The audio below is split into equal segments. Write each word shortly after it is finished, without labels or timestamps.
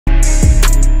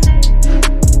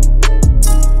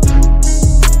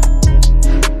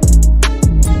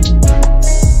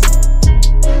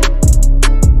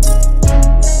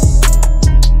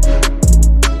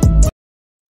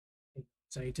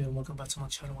you doing? Welcome back to my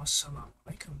channel.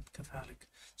 Asalaamualikum, kafalik,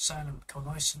 salam,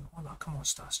 kaulaisin, hola, como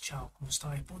estás, ciao, como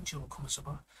estai, bonjour, como se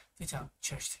va, vita,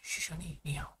 cześć, shishani,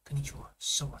 ni hao, konnichiwa,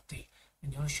 sawati,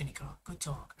 and yoshinika, good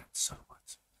dog, and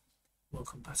salawat.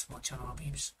 Welcome back to my channel,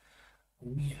 Habibs.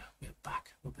 Oh yeah, we're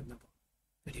back with another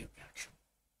video reaction.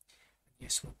 And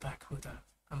yes, we're back with an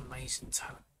amazing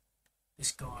talent.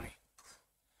 This guy,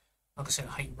 like I said,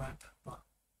 I hate rap, but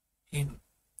him,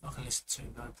 I can listen to,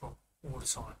 no problem, all the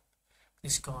time.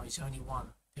 This guy is the only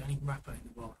rapper in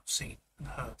the world I've seen and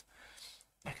heard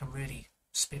that can really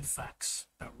spit facts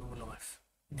about real life.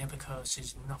 Never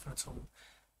curses, nothing at all.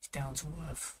 He's down to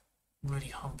earth, really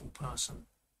humble person,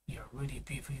 really a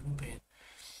beautiful human being,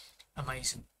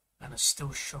 amazing, and I'm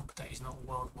still shocked that he's not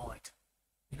worldwide,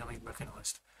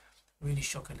 recognised. Really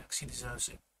shocking, because he deserves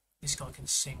it. This guy can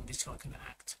sing, this guy can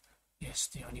act. Yes,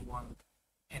 the only one,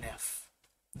 NF,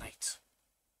 Nate.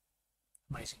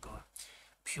 Amazing guy.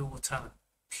 Pure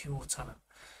talent.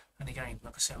 And again,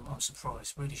 like I said, I'm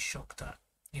surprised, really shocked that,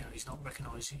 he's not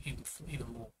recognised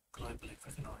even more globally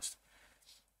recognised.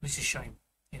 Which is a shame,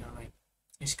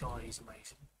 This guy is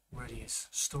amazing, really is.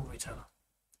 Storyteller.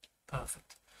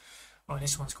 Perfect. Right,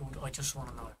 this one's called I Just Want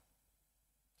to Know.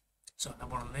 So,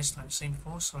 number one on the list, I haven't seen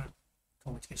before, so can't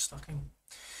wait to get stuck in.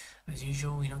 As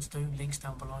usual, you know what to do, links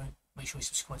down below. Make sure you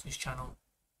subscribe to his channel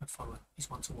and follow him. He's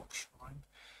one to watch, right?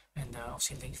 And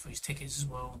obviously links for his tickets as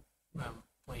well,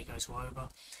 where he goes all over,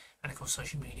 and of course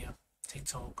social media,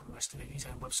 TikTok and the rest of it, his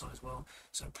own website as well.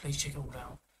 So please check it all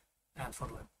out and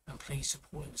follow him, and please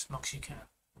support him as much as you can,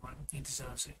 right? He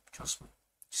deserves it, trust me.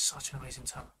 He's such an amazing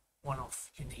talent,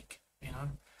 one-off, unique,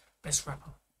 best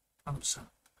rapper, 100%,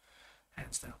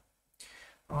 hands down.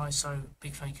 Alright, so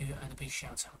big thank you and a big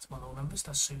shout out to my loyal members.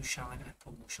 That's Sue, Sharon and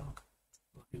Poolhallshark.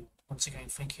 Love you all. Once again,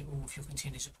 thank you all for your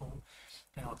continued support,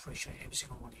 and I appreciate every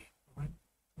single one of you. Alright,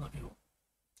 love you all.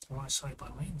 Alright, so by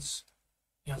all means,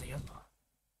 yalla yalla.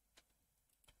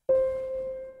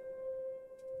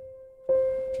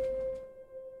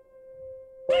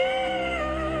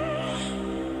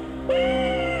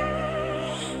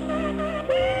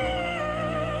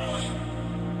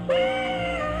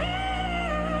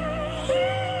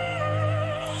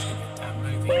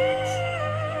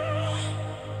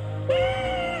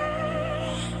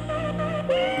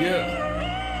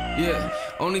 Yeah,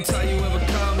 only time you ever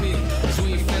call me is when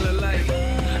you feeling like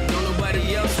don't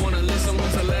nobody else wanna listen.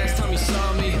 When's the last time you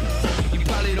saw me? You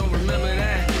probably don't remember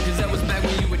that, cause that was back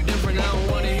when you were different. I don't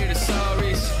wanna hear the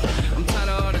sorries. I'm tired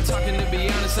of all the talking, to be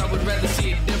honest. I would rather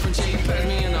see it different. Yeah, you passed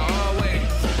me in the hallway,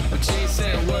 but you ain't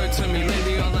said a word to me.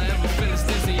 Lately all I ever feel is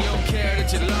this, and you don't care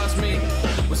that you lost me.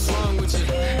 What's wrong with you?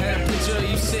 Had a picture of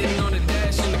you sitting on the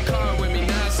dash in the car with me.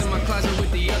 Now it's in my closet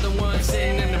with the other one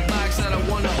sitting in the box. I don't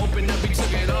wanna open up, you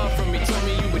took it off from me. Told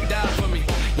me you would die for me.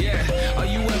 Yeah, all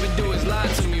you ever do is lie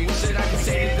to me. Wish that I could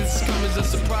say that this has come as a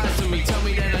surprise to me. Tell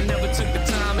me that I never took the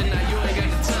time, and now you ain't got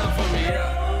the time for me. Yeah.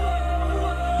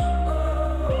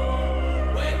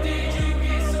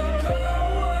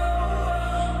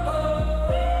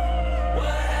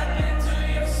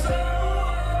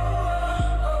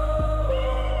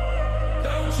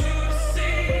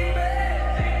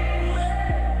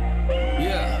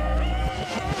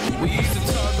 We used to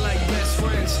talk like best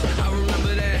friends, I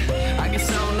remember that. I guess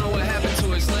I don't know what happened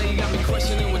to us. Now you got me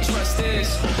questioning what trust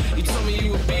is. You told me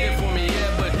you would be there for me,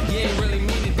 yeah, but you ain't really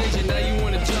mean it, did you? Now you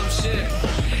wanna jump ship.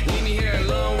 Leave me here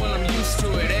alone while I'm used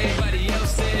to it. Everybody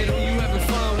else dead, who you having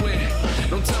fun with?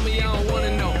 Don't tell me I don't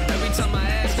wanna know. Every time I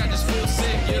ask, I just feel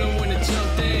sick. You're the one that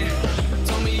jumped in.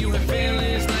 Told me you had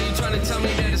feelings, now you trying to tell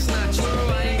me that it's not true.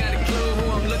 I ain't got a clue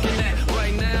who I'm looking at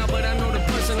right now, but I know the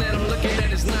person that I'm looking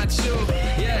at is not you.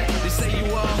 Yeah, they say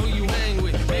you are who you hang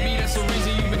with. Maybe that's the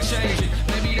reason you've been changing.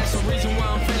 Maybe that's the reason why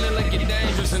I'm feeling like you're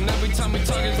dangerous. And every time we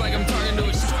talk, it's like I'm talking to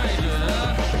a stranger,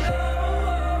 huh?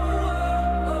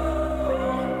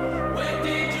 When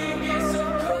did you get so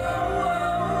cold?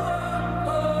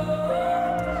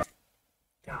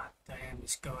 God damn,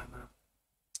 this guy, man.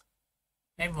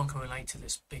 Everyone can relate to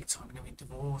this big time.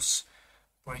 Divorce,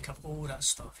 breakup, all that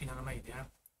stuff, you know what I mean, yeah?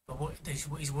 But what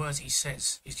his words he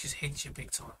says, it just hits you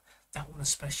big time. That one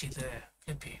especially there,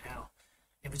 flipping out.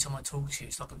 Every time I talk to you,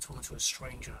 it's like I'm talking to a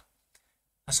stranger.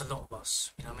 That's a lot of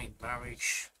us, you know what I mean?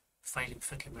 Marriage, failing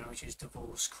fucking marriages,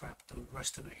 divorce, crap, the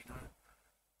rest of it,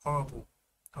 Horrible,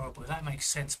 horrible. That makes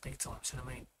sense big time, you know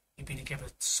what I mean? You've been together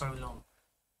so long,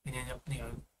 and end up,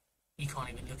 you can't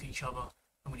even look at each other,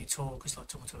 and when you talk, it's like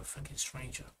talking to a fucking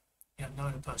stranger. You don't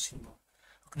know the person anymore.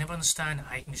 I can never understand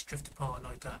how you can just drift apart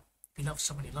like that. If you love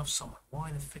someone, you love someone.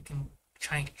 Why the fucking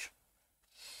change?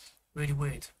 Really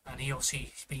weird. And he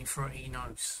obviously, he's been through it, he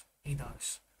knows.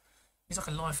 He's like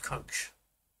a life coach.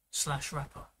 slash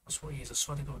rapper. That's what he is. I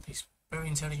swear to God, he's a very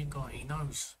intelligent guy. He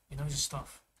knows his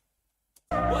stuff.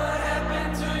 What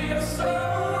happened to your soul?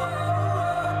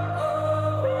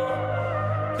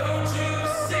 Don't you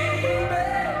see me?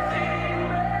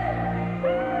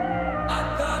 I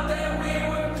thought that we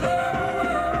were close,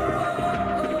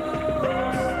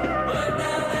 but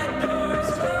now that door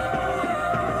is closed.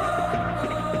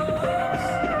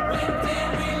 When did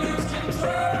we lose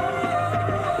control?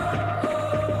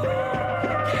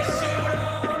 Guess you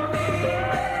don't need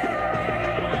me.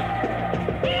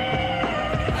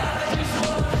 I just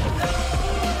wanna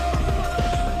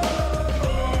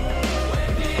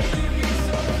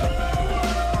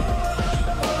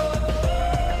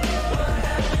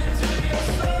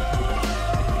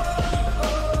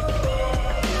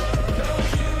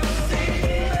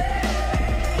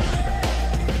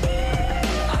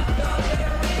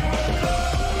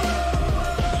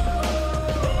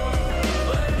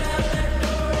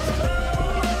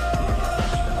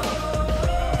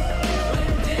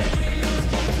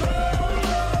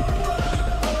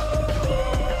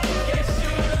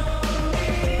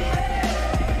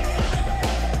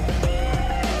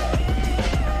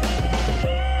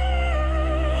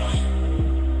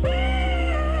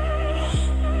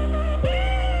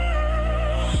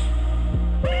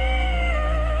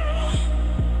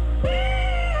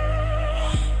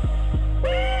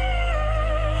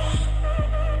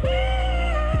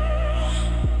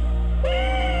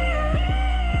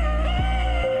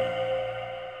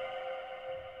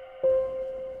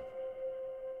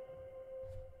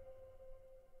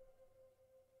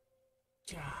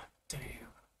God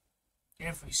damn.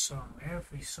 Every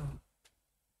song.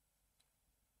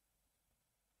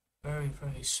 Very,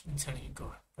 very intelligent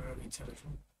guy. Very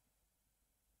intelligent.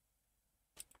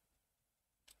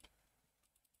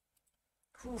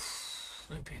 Oof.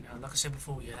 Flipping hell. Like I said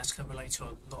before, yeah, that's going to relate to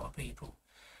a lot of people.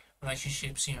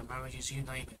 Relationships, marriages, you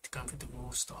name it. Going for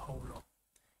divorce, the whole lot.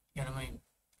 You know what I mean?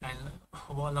 And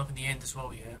what I love in the end as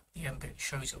well, yeah, the end bit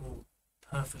shows it all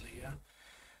perfectly, yeah.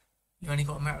 You only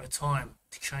got a matter of time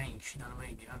to change, you know what I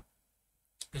mean, yeah?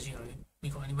 Because,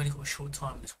 we've only got a short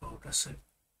time in this world, that's it.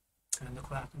 And look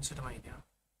what happens to the mate, yeah?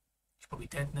 He's probably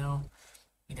dead now,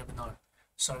 you never know.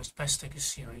 So it's best to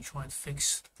just, you try and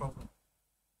fix the problem.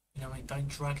 You know what I mean? Don't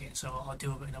drag it and say, I'll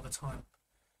deal with it another time.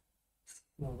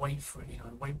 Or wait for it,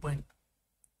 wait when?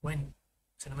 When?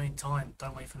 So in the meantime,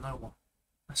 don't wait for no one.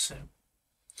 That's it.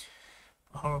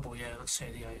 But horrible, yeah, like I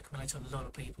said, yeah, it can relate to a lot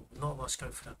of people. A lot of us go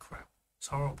through that crap. It's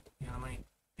horrible, you know what I mean?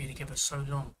 Be together so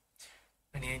long,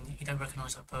 and then you don't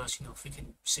recognise that person you're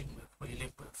thinking sitting with, or you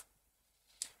live with.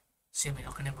 See, I mean,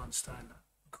 I can never understand that.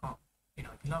 I can't.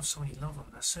 You love someone, you love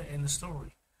them. That's it, in the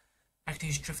story. Actually,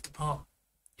 just drift apart,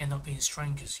 end up being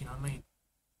strangers, you know what I mean?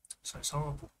 So it's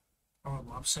horrible.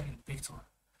 Horrible, upsetting, big time.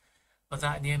 But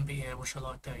that in the end, yeah, which I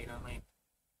like that, you know what I mean?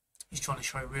 He's trying to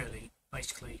show really,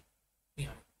 basically,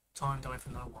 time don't wait for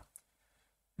no one.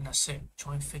 And that's it.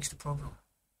 Try and fix the problem.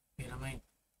 You know what I mean?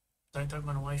 Don't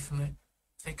run away from it.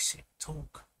 Fix it.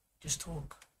 Talk. Just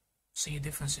talk. See your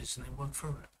differences and then work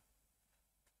through it.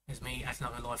 There's me acting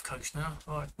like a life coach now.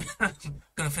 Alright.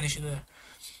 Gonna finish it there.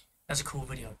 That's a cool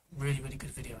video. Really, really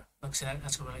good video. Like I said,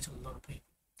 that's gonna relate to a lot of people.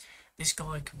 This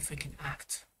guy can freaking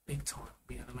act big time.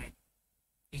 You know what I mean?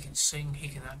 He can sing, he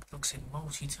can act. Like I said,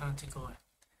 multi-talented guy.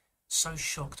 So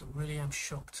shocked. I really am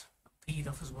shocked. I'm peed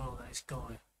off as well that this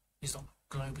guy is not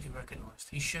globally recognised.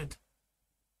 He should.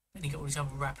 Then you got all these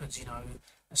other rappers,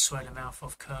 that swear their mouth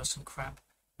off, curse and crap,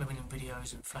 women in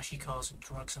videos and flashy cars and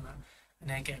drugs and that, and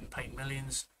they're getting paid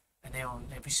millions, and they're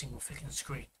on every single freaking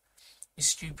screen. It's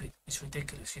stupid. It's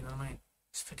ridiculous. You know what I mean?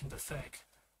 It's freaking pathetic.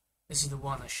 This is the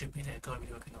one that should be there,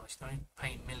 globally recognised.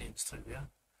 Paying millions to, yeah.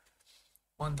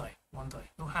 One day,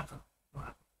 it'll happen.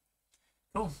 Cool.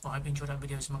 Well, I hope you enjoyed that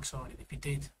video as much as I did. If you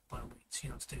did, by all means, you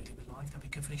know what to do. Leave a like. That'd be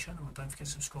good for the channel, and don't forget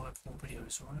to subscribe for more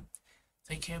videos. Alright.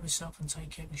 Take care of yourself and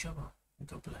take care of each other. And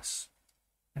God bless.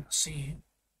 And I'll see you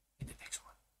in the next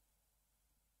one.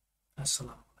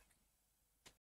 Asalaamualikum.